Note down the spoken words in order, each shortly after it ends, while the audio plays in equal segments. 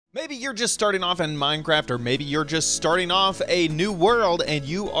Maybe you're just starting off in Minecraft, or maybe you're just starting off a new world and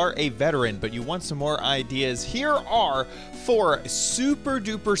you are a veteran, but you want some more ideas. Here are 4 super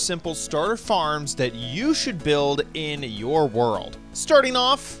duper simple starter farms that you should build in your world. Starting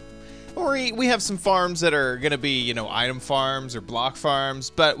off, we have some farms that are going to be, item farms or block farms,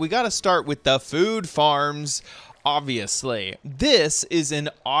 but we got to start with the food farms. Obviously, this is an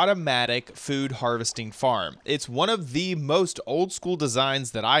automatic food harvesting farm. It's one of the most old school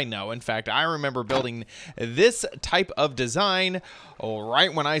designs that I know. In fact, I remember building this type of design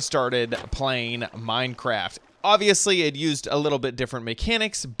right when I started playing Minecraft. Obviously, it used a little bit different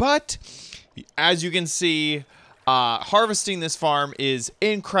mechanics, but as you can see, harvesting this farm is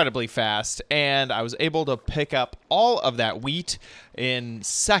incredibly fast, and I was able to pick up all of that wheat in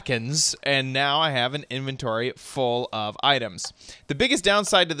seconds, and now I have an inventory full of items. The biggest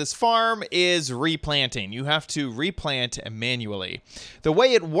downside to this farm is replanting. You have to replant manually. The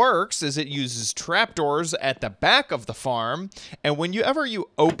way it works is it uses trapdoors at the back of the farm, and whenever you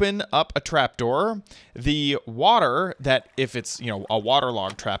open up a trapdoor, the water that, if it's, a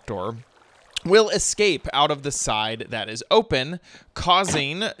waterlogged trapdoor, will escape out of the side that is open,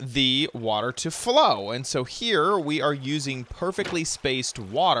 causing the water to flow. And so here we are using perfectly spaced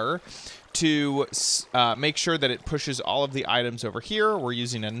water to make sure that it pushes all of the items over here. We're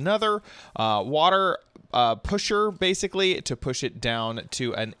using another water pusher basically to push it down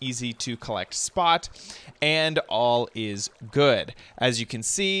to an easy to collect spot, and all is good. As you can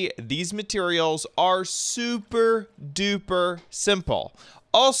see, these materials are super duper simple.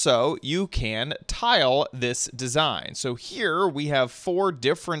 Also, you can tile this design. So here we have 4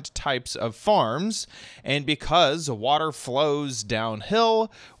 different types of farms, and because water flows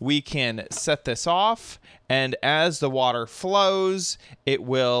downhill, we can set this off, and as the water flows, it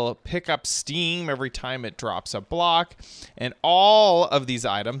will pick up steam every time it drops a block, and all of these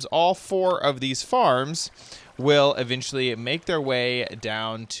items, all 4 of these farms, will eventually make their way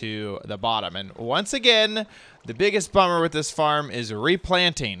down to the bottom. And once again, the biggest bummer with this farm is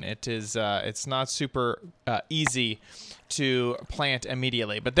replanting. It is it's not super easy to plant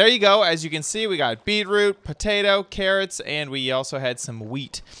immediately. But there you go. As you can see, we got beetroot, potato, carrots, and we also had some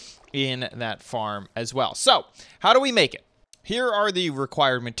wheat in that farm as well. So how do we make it? Here are the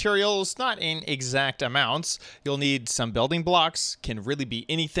required materials, not in exact amounts. You'll need some building blocks, can really be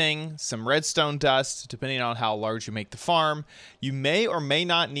anything, some redstone dust, depending on how large you make the farm. You may or may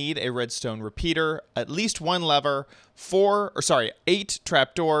not need a redstone repeater, at least 1 lever, 8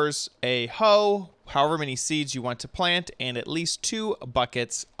 trapdoors, a hoe, however many seeds you want to plant, and at least 2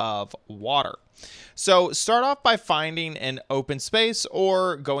 buckets of water. So start off by finding an open space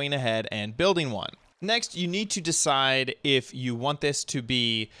or going ahead and building one. Next, you need to decide if you want this to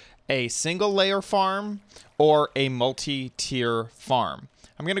be a single layer farm or a multi-tier farm.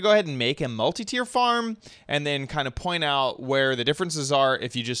 I'm going to go ahead and make a multi-tier farm and then kind of point out where the differences are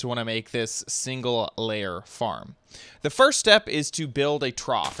if you just want to make this single layer farm. The first step is to build a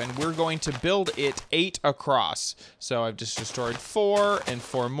trough, and we're going to build it 8 across. So I've just destroyed 4 and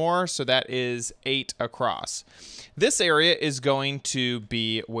 4 more, so that is 8 across. This area is going to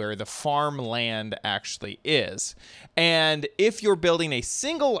be where the farmland actually is. And if you're building a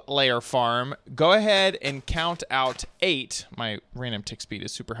single layer farm, go ahead and count out 8. My random tick speed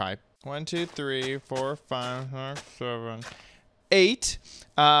is super high. 1, 2, 3, 4, 5, 6, 7, 8.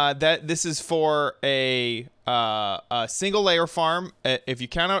 That this is for a single layer farm. If you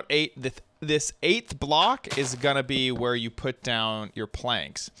count out 8, this 8th block is going to be where you put down your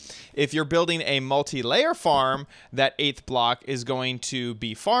planks. If you're building a multi-layer farm, that 8th block is going to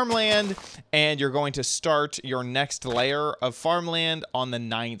be farmland, and you're going to start your next layer of farmland on the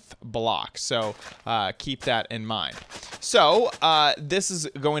 9th block. So keep that in mind. So this is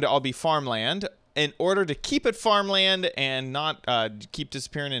going to all be farmland. In order to keep it farmland and not keep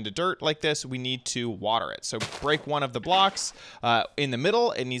disappearing into dirt like this, we need to water it. So break one of the blocks in the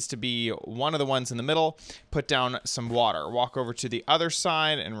middle. It needs to be one of the ones in the middle. Put down some water. Walk over to the other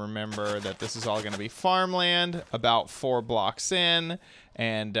side and remember that this is all going to be farmland about 4 blocks in.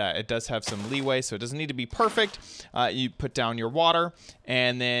 And it does have some leeway, so it doesn't need to be perfect. You put down your water,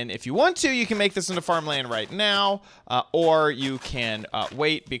 and then if you want to, you can make this into farmland right now, or you can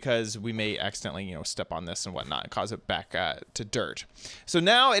wait, because we may accidentally, step on this and whatnot and cause it back to dirt. So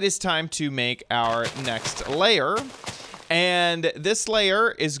now it is time to make our next layer. And this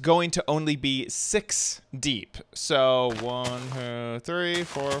layer is going to only be 6 deep. So 1, 2, 3,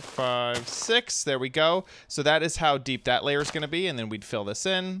 4, 5, 6. There we go. So that is how deep that layer is going to be. And then we'd fill this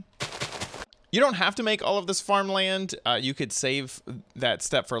in. You don't have to make all of this farmland. You could save that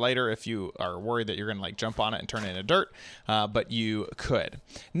step for later if you are worried that you're going to like jump on it and turn it into dirt, but you could.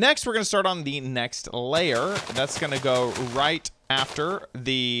 Next, we're going to start on the next layer. That's going to go right after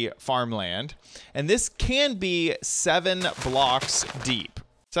the farmland. And this can be 7 blocks deep.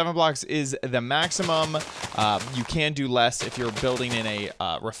 7 blocks is the maximum. You can do less if you're building in a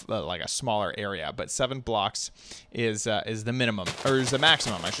like a smaller area, but 7 blocks is the minimum, or is the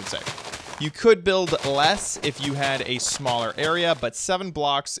maximum, I should say. You could build less if you had a smaller area, but 7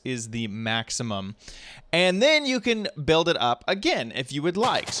 blocks is the maximum. And then you can build it up again if you would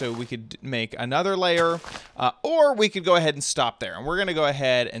like. So we could make another layer, or we could go ahead and stop there. And we're going to go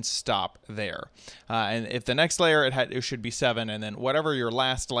ahead and stop there. And if the next layer, it should be 7, and then whatever your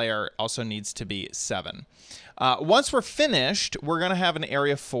last layer also needs to be 7. Once we're finished, we're going to have an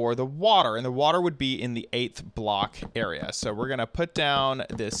area for the water, and the water would be in the 8th block area. So we're going to put down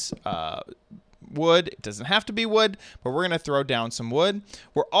this wood. It doesn't have to be wood, but we're going to throw down some wood.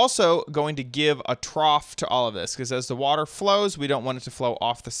 We're also going to give a trough to all of this, because as the water flows, we don't want it to flow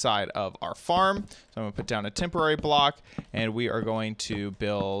off the side of our farm. So I'm going to put down a temporary block, and we are going to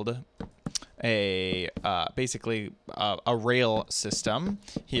build a basically a rail system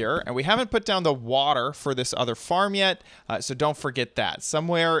here, and we haven't put down the water for this other farm yet, so don't forget that.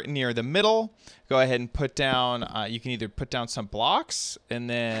 Somewhere near the middle, go ahead and put down, you can either put down some blocks and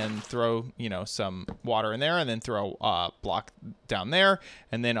then throw, you know, some water in there, and then throw a block down there,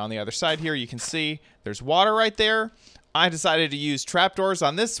 and then on the other side here you can see there's water right there. I decided to use trapdoors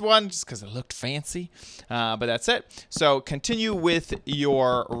on this one just because it looked fancy, but that's it. So continue with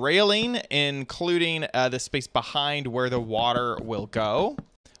your railing, including the space behind where the water will go.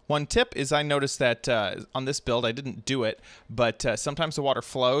 One tip is I noticed that on this build, I didn't do it, but sometimes the water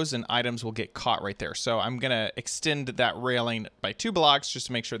flows and items will get caught right there. So I'm going to extend that railing by 2 blocks just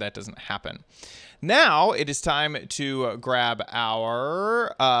to make sure that doesn't happen. Now it is time to grab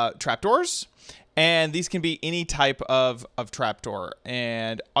our trapdoors. And these can be any type of trapdoor.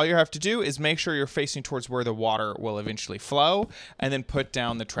 And all you have to do is make sure you're facing towards where the water will eventually flow, and then put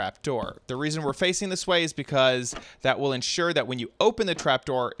down the trapdoor. The reason we're facing this way is because that will ensure that when you open the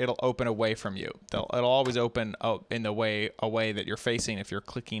trapdoor, it'll open away from you. It'll always open in the way away that you're facing if you're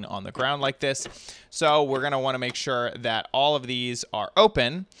clicking on the ground like this. So we're going to want to make sure that all of these are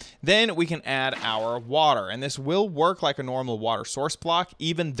open. Then we can add our water. And this will work like a normal water source block,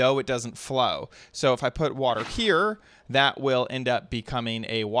 even though it doesn't flow. So if I put water here, that will end up becoming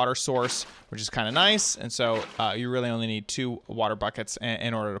a water source, which is kind of nice. And so you really only need 2 water buckets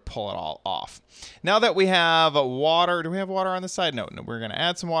in order to pull it all off. Now that we have water, do we have water on this side? No, we're going to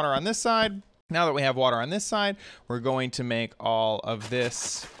add some water on this side. Now that we have water on this side, we're going to make all of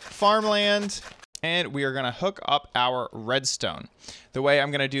this farmland, and we are going to hook up our redstone. The way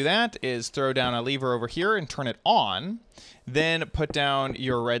I'm going to do that is throw down a lever over here and turn it on. Then put down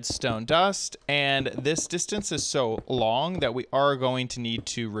your redstone dust, and this distance is so long that we are going to need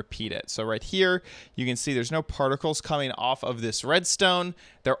to repeat it. So right here, you can see there's no particles coming off of this redstone.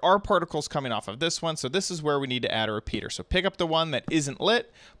 There are particles coming off of this one, so this is where we need to add a repeater. So pick up the one that isn't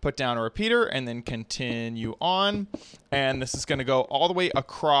lit, put down a repeater, and then continue on. And this is going to go all the way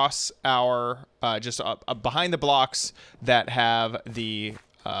across our, just behind the blocks that have the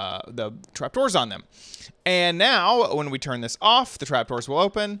trapdoors on them. And now when we turn this off, the trapdoors will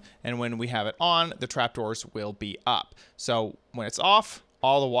open, and when we have it on, the trapdoors will be up. So when it's off,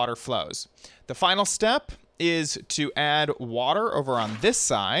 all the water flows. The final step is to add water over on this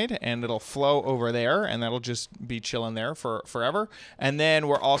side, and it'll flow over there, and that'll just be chilling there for forever. And then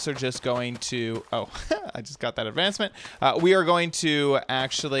we're also just going to, oh, I just got that advancement. We are going to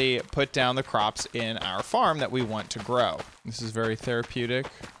actually put down the crops in our farm that we want to grow. This is very therapeutic.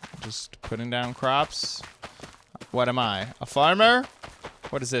 Just putting down crops. What am I, a farmer?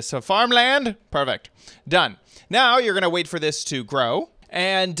 What is this, so farmland? Perfect, done. Now you're gonna wait for this to grow.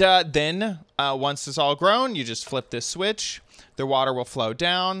 And then once it's all grown, you just flip this switch. The water will flow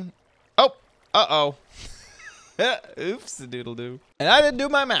down. Oh, uh-oh. Oops, a doodle-doo. And I didn't do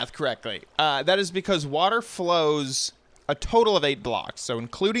my math correctly. That is because water flows a total of 8 blocks. So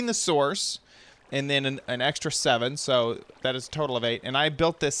including the source, and then an extra 7. So that is a total of 8. And I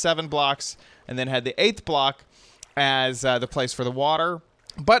built this 7 blocks and then had the 8th block as the place for the water.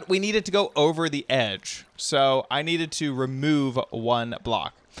 But we needed to go over the edge, so I needed to remove 1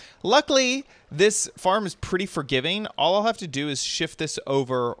 block. Luckily, this farm is pretty forgiving. All I'll have to do is shift this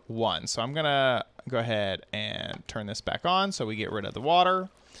over 1. So I'm gonna go ahead and turn this back on so we get rid of the water.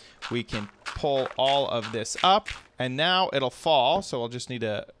 We can pull all of this up, and now it'll fall, so I'll just need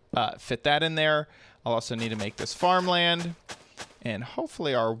to fit that in there. I'll also need to make this farmland. And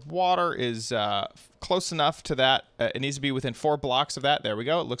hopefully our water is close enough to that. It needs to be within 4 blocks of that. There we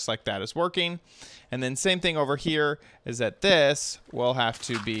go. It looks like that is working. And then same thing over here is that this will have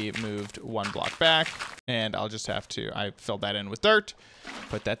to be moved 1 block back. And I'll just have to, I filled that in with dirt,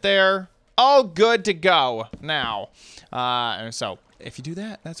 put that there. All good to go now. And so if you do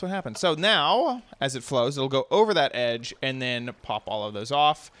that, that's what happens. So now, as it flows, it'll go over that edge and then pop all of those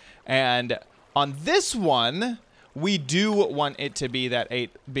off. And on this one, we do want it to be that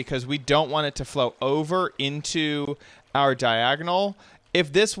 8 because we don't want it to flow over into our diagonal.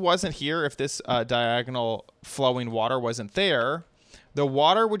 If this wasn't here, if this diagonal flowing water wasn't there, the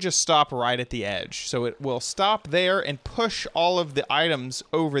water would just stop right at the edge. So it will stop there and push all of the items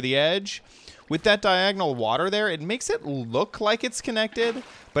over the edge. With that diagonal water there, it makes it look like it's connected,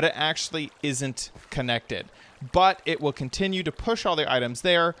 but it actually isn't connected. But it will continue to push all the items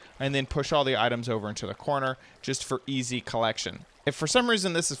there and then push all the items over into the corner just for easy collection. If for some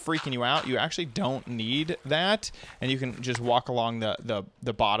reason this is freaking you out, you actually don't need that, and you can just walk along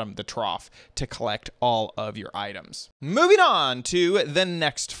the bottom, the trough, to collect all of your items. Moving on to the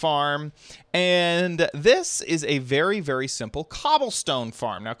next farm, and this is a very, very simple cobblestone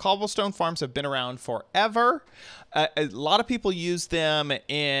farm. Now, cobblestone farms have been around forever. A lot of people use them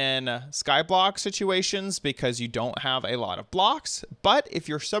in skyblock situations because you don't have a lot of blocks. But if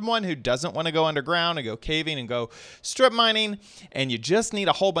you're someone who doesn't want to go underground and go caving and go strip mining, and you just need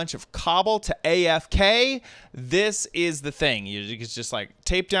a whole bunch of cobble to AFK, this is the thing. You can just like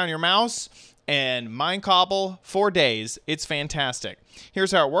tape down your mouse and mine cobble for days. It's fantastic.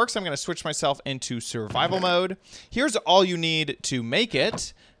 Here's how it works. I'm going to switch myself into survival mode. Here's all you need to make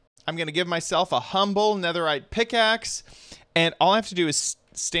it. I'm going to give myself a humble netherite pickaxe, and all I have to do is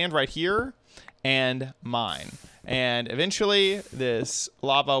stand right here and mine. And eventually this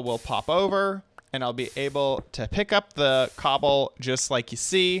lava will pop over, and I'll be able to pick up the cobble just like you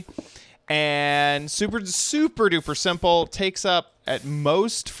see. And super duper simple. Takes up at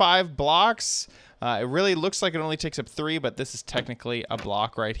most 5 blocks. It really looks like it only takes up 3, but this is technically a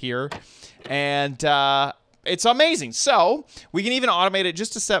block right here. And it's amazing. So we can even automate it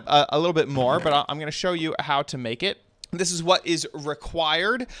just a step a little bit more, but I'm going to show you how to make it. This is what is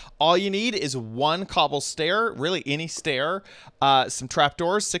required. All you need is 1 cobble stair, really any stair, some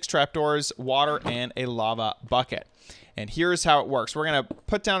trapdoors, 6 trapdoors, water, and a lava bucket. And here's how it works. We're going to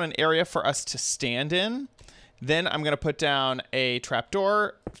put down an area for us to stand in. Then I'm going to put down a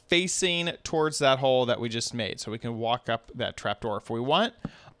trapdoor facing towards that hole that we just made. So we can walk up that trapdoor if we want.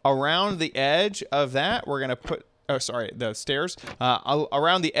 Around the edge of that, we're going to put, oh, sorry, the stairs.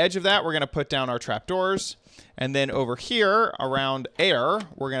 Around the edge of that, we're going to put down our trapdoors. And then over here, around air,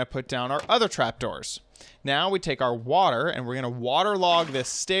 we're going to put down our other trapdoors. Now we take our water, and we're going to waterlog this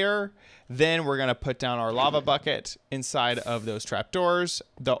stair. Then we're going to put down our lava bucket inside of those trapdoors.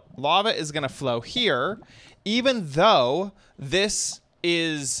 The lava is going to flow here, even though this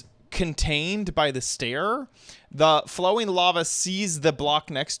is contained by the stair. The flowing lava sees the block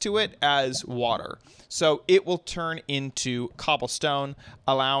next to it as water. So it will turn into cobblestone,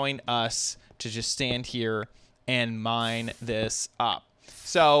 allowing us to just stand here and mine this up.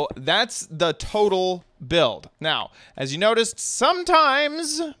 So that's the total build. Now, as you noticed,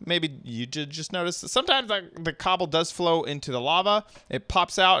 sometimes, maybe you just noticed, sometimes the cobble does flow into the lava. It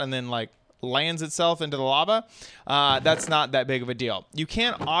pops out and then like lands itself into the lava. That's not that big of a deal. You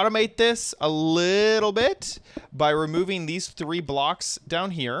can automate this a little bit by removing these 3 blocks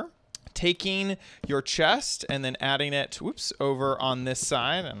down here, taking your chest and then adding it, whoops, over on this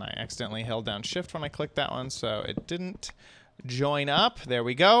side. And I accidentally held down shift when I clicked that one, so it didn't join up. There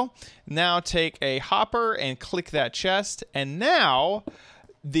we go. Now take a hopper and click that chest, and now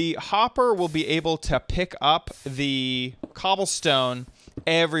the hopper will be able to pick up the cobblestone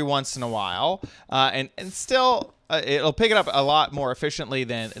every once in a while, and still it'll pick it up a lot more efficiently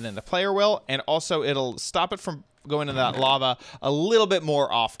than the player will, and also it'll stop it from going into that lava a little bit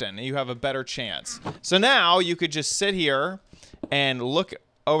more often. You have a better chance. So now you could just sit here and look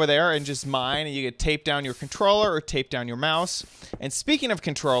over there and just mine, and you could tape down your controller or tape down your mouse. And speaking of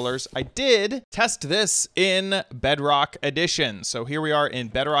controllers, I did test this in Bedrock Edition. So here we are in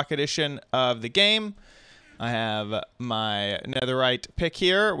Bedrock Edition of the game. I have my netherite pick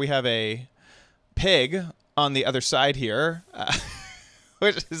here. We have a pig on the other side here,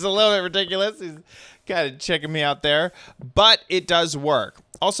 which is a little bit ridiculous. He's kind of checking me out there, but it does work.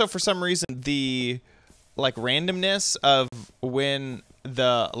 Also, for some reason, the like randomness of when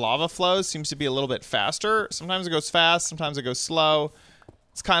the lava flows seems to be a little bit faster. Sometimes it goes fast, sometimes it goes slow.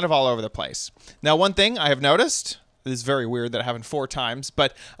 It's kind of all over the place. Now, one thing I have noticed, is very weird that it happened 4 times.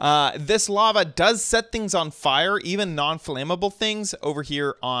 But this lava does set things on fire, even non-flammable things over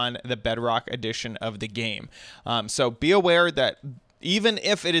here on the Bedrock edition of the game. So be aware that even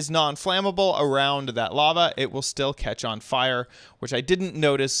if it is non-flammable around that lava, it will still catch on fire, which I didn't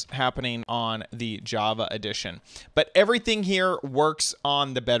notice happening on the Java edition. But everything here works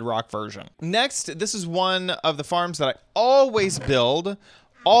on the Bedrock version. Next, this is one of the farms that I always build,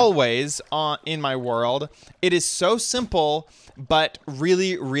 always in my world. It is so simple, but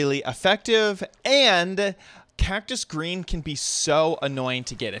really, really effective, and cactus green can be so annoying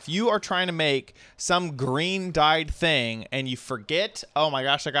to get. If you are trying to make some green dyed thing and you forget, oh my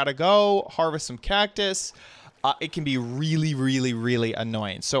gosh, I gotta go harvest some cactus, it can be really, really, really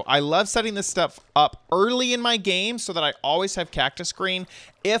annoying. So I love setting this stuff up early in my game so that I always have cactus green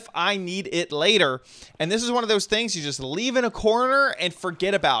if I need it later. And this is one of those things you just leave in a corner and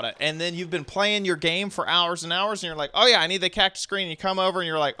forget about it. And then you've been playing your game for hours and hours and you're like, oh yeah, I need the cactus green. And you come over and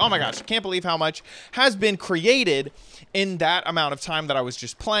you're like, oh my gosh, I can't believe how much has been created in that amount of time that I was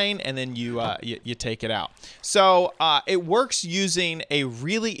just playing. And then you take it out. So it works using a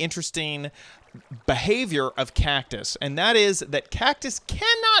really interesting behavior of cactus, and that is that cactus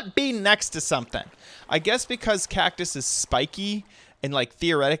cannot be next to something. I guess because cactus is spiky and like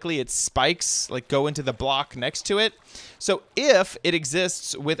theoretically its spikes like go into the block next to it. So if it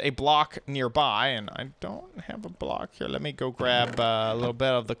exists with a block nearby, and I don't have a block here, let me go grab a little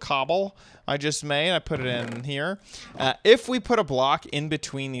bit of the cobble I just made. I put it in here. If we put a block in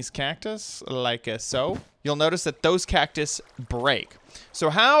between these cactus like so, you'll notice that those cactus break. So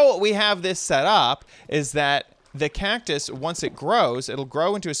how we have this set up is that the cactus, once it grows, it'll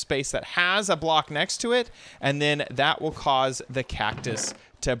grow into a space that has a block next to it, and then that will cause the cactus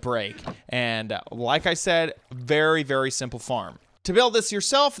to break. And like I said, very, very simple farm. To build this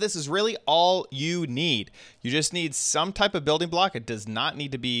yourself, this is really all you need. You just need some type of building block. It does not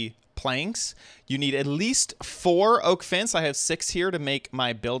need to be planks. You need at least 4 oak fence. I have 6 here to make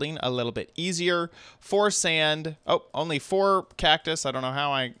my building a little bit easier. 4 sand. Oh, only 4 cactus. I don't know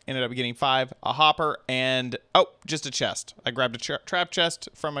how I ended up getting 5. A hopper and, oh, just a chest. I grabbed a trap chest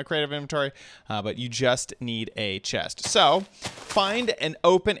from my creative inventory, but you just need a chest. So find an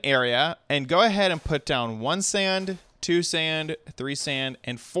open area and go ahead and put down 1 sand, 2 sand, 3 sand,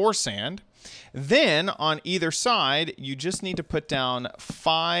 and 4 sand. Then on either side, you just need to put down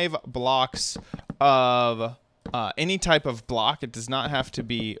 5 blocks of any type of block. It does not have to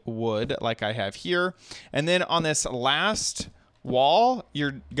be wood like I have here. And then on this last wall,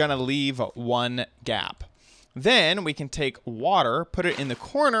 you're gonna leave 1 gap. Then we can take water, put it in the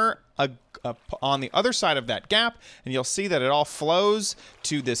corner on the other side of that gap, and you'll see that it all flows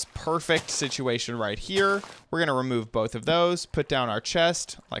to this perfect situation right here. We're going to remove both of those, put down our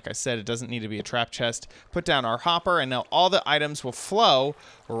chest. Like I said, it doesn't need to be a trap chest. Put down our hopper, and now all the items will flow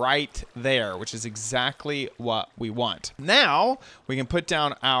right there, which is exactly what we want. Now we can put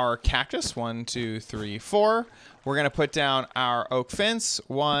down our cactus, 1, 2, 3, 4. We're going to put down our oak fence,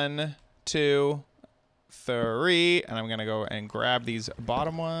 1, 2, 3, and I'm gonna go and grab these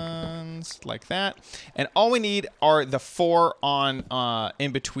bottom ones like that, and all we need are the 4 on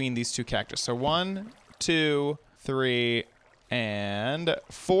in between these 2 cactus. So 1, 2, 3, and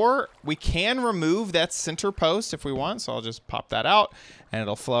 4. We can remove that center post if we want, so I'll just pop that out and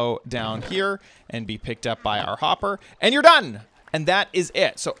it'll flow down here and be picked up by our hopper, and you're done. And that is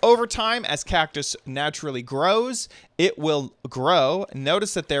it. So over time, as cactus naturally grows, it will grow.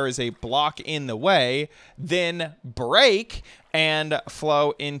 Notice that there is a block in the way, then break and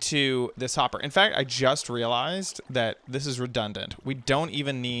flow into this hopper. In fact, I just realized that this is redundant. We don't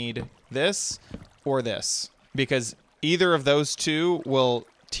even need this or this, because either of those 2 will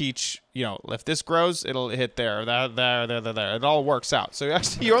teach, you know, if this grows, it'll hit there, there. It all works out. So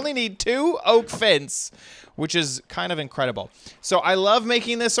actually, you only need 2 oak fence, which is kind of incredible. So I love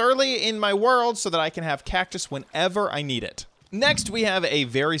making this early in my world so that I can have cactus whenever I need it. Next, we have a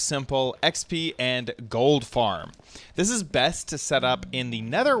very simple XP and gold farm. This is best to set up in the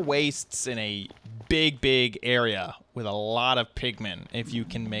nether wastes in a big area with a lot of pigmen, if you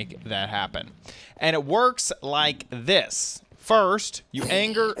can make that happen. And it works like this. First, you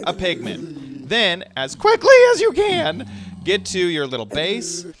anger a pigman. Then, as quickly as you can, get to your little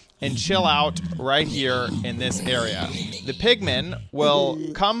base and chill out right here in this area. The pigmen will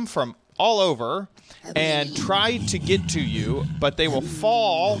come from all over and try to get to you, but they will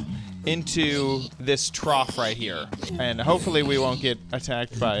fall into this trough right here. And hopefully we won't get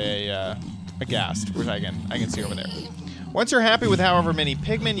attacked by a ghast, which I can see over there. Once you're happy with however many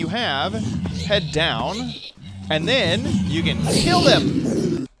pigmen you have, head down, and then you can kill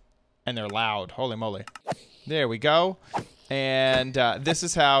them. And they're loud, holy moly. There we go. And this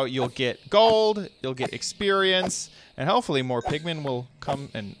is how you'll get gold, you'll get experience, and hopefully more pigmen will come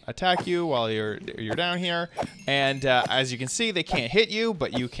and attack you while you're down here. And as you can see, they can't hit you,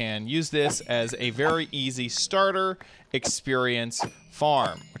 but you can use this as a very easy starter experience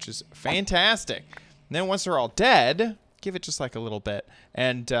farm, which is fantastic. And then once they're all dead, give it just like a little bit,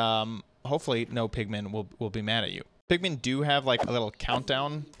 and hopefully no pigmen will be mad at you. Pigmen do have like a little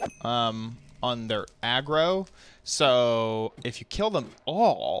countdown on their aggro, so if you kill them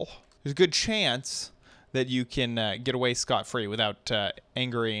all, there's a good chance that you can get away scot-free without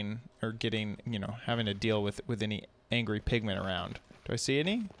angering or getting, you know, having to deal with any angry pigmen around. Do I see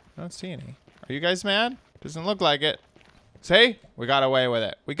any? I don't see any. Are you guys mad? Doesn't look like it. See? We got away with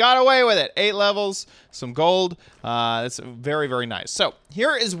it. We got away with it. 8 levels, some gold. That's very, very nice. So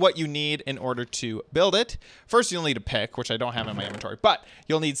here is what you need in order to build it. First, you'll need a pick, which I don't have in my inventory, but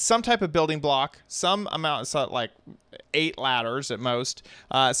you'll need some type of building block, some amount, so like 8 ladders at most,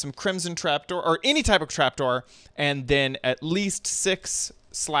 some crimson trapdoor, or any type of trapdoor, and then at least 6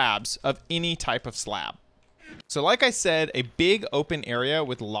 slabs of any type of slab. So like I said, a big open area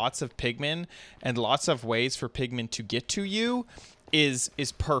with lots of pigmen and lots of ways for pigmen to get to you is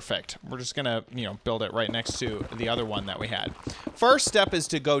perfect. We're just gonna, you know, build it right next to the other one that we had. First step is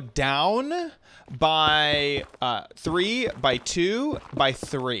to go down by 3 by 2 by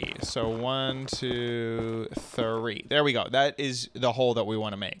 3. So 1, 2, 3. There we go. That is the hole that we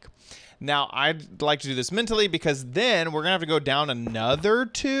want to make. Now, I'd like to do this mentally because then we're gonna have to go down another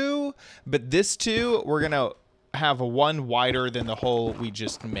 2, but this 2 we're gonna have a 1 wider than the hole we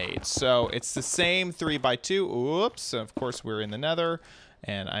just made. So it's the same 3 by 2. Oops, of course we're in the nether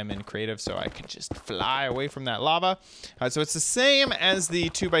and I'm in creative, so I can just fly away from that lava. So it's the same as the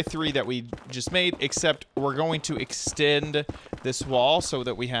 2 by 3 that we just made, except we're going to extend this wall so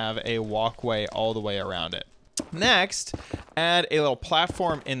that we have a walkway all the way around it. Next, add a little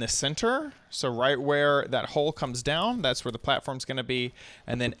platform in the center. So right where that hole comes down, that's where the platform's gonna be.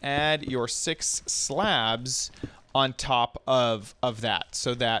 And then add your 6 slabs on top of that.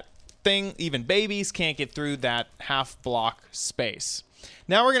 So that even babies can't get through that half block space.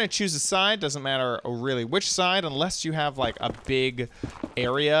 Now we're gonna choose a side. Doesn't matter really which side, unless you have like a big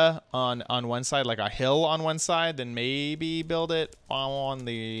area on one side, like a hill on one side, then maybe build it on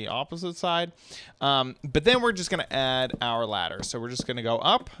the opposite side. But then we're just gonna add our ladder. So we're just gonna go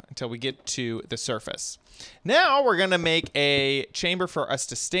up until we get to the surface. Now we're gonna make a chamber for us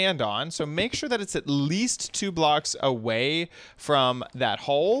to stand on. So make sure that it's at least 2 blocks away from that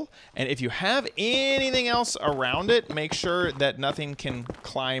hole. And if you have anything else around it, make sure that nothing can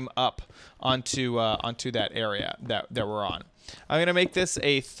climb up onto that area that we're on. I'm gonna make this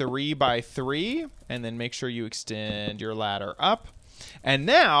a 3 by 3, and then make sure you extend your ladder up. And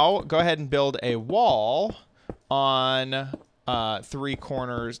now go ahead and build a wall on 3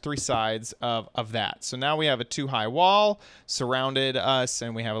 corners, 3 sides of that. So now we have a 2 high wall surrounded us,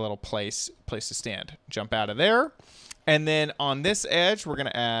 and we have a little place to stand. Jump out of there. And then on this edge, we're going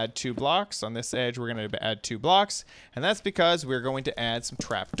to add 2 blocks. On this edge, we're going to add 2 blocks. And that's because we're going to add some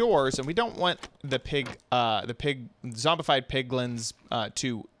trap doors. And we don't want the zombified piglins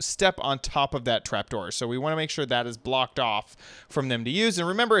to step on top of that trap door. So we want to make sure that is blocked off from them to use. And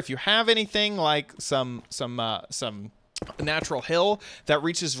remember, if you have anything like some natural hill that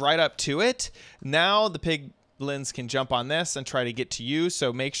reaches right up to it, now the piglins can jump on this and try to get to you.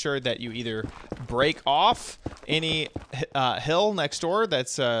 So make sure that you either break off any hill next door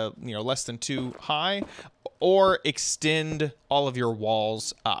that's less than 2 high, or extend all of your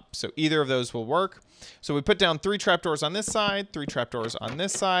walls up. So either of those will work. So we put down 3 trapdoors on this side, 3 trapdoors on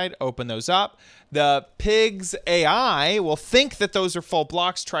this side, open those up. The pig's AI will think that those are full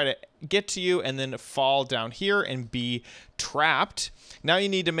blocks, try to get to you, and then fall down here and be trapped. Now you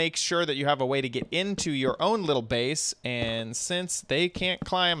need to make sure that you have a way to get into your own little base, and since they can't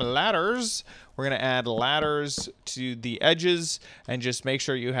climb ladders, we're going to add ladders to the edges and just make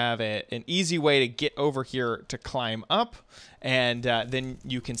sure you have an easy way to get over here to climb up. And then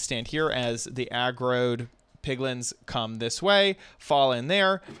you can stand here as the aggroed piglins come this way, fall in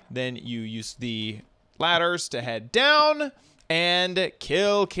there. Then you use the ladders to head down and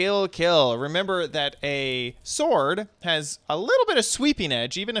kill, kill, kill. Remember that a sword has a little bit of sweeping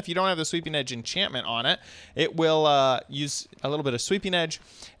edge. Even if you don't have the sweeping edge enchantment on it, it will use a little bit of sweeping edge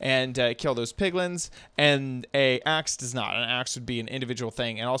and kill those piglins. And a axe does not. An axe would be an individual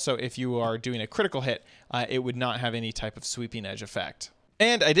thing. And also, if you are doing a critical hit, it would not have any type of sweeping edge effect.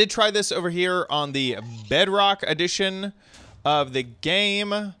 And I did try this over here on the Bedrock edition of the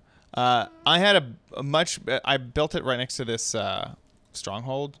game. I had I built it right next to this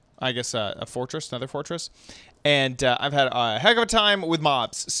stronghold. I guess a fortress, another fortress. And I've had a heck of a time with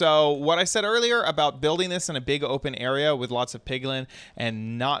mobs. So what I said earlier about building this in a big open area with lots of piglin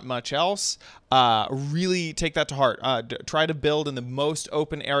and not much else, really take that to heart. Try to build in the most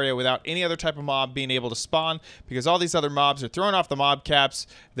open area without any other type of mob being able to spawn, because all these other mobs are throwing off the mob caps.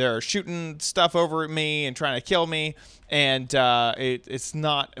 They're shooting stuff over at me and trying to kill me. And it's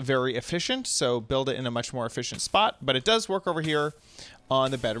not very efficient, so build it in a much more efficient spot. But it does work over here on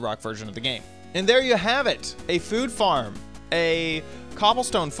the Bedrock version of the game. And there you have it. A food farm, a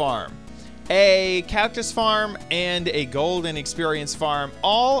cobblestone farm, a cactus farm, and a golden experience farm.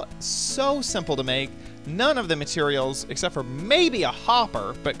 All so simple to make. None of the materials, except for maybe a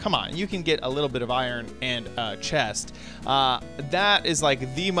hopper, but come on, you can get a little bit of iron and a chest. That is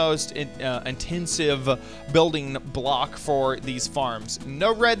like the most intensive building block for these farms.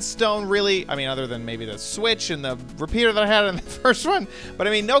 No redstone, really. I mean, other than maybe the switch and the repeater that I had in the first one. But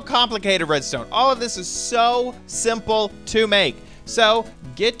I mean, no complicated redstone. All of this is so simple to make. So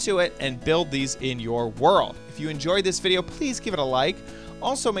get to it and build these in your world. If you enjoyed this video, please give it a like.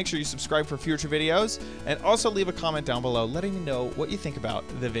 Also, make sure you subscribe for future videos, and also leave a comment down below letting me know what you think about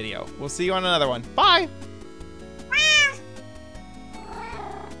the video. We'll see you on another one. Bye!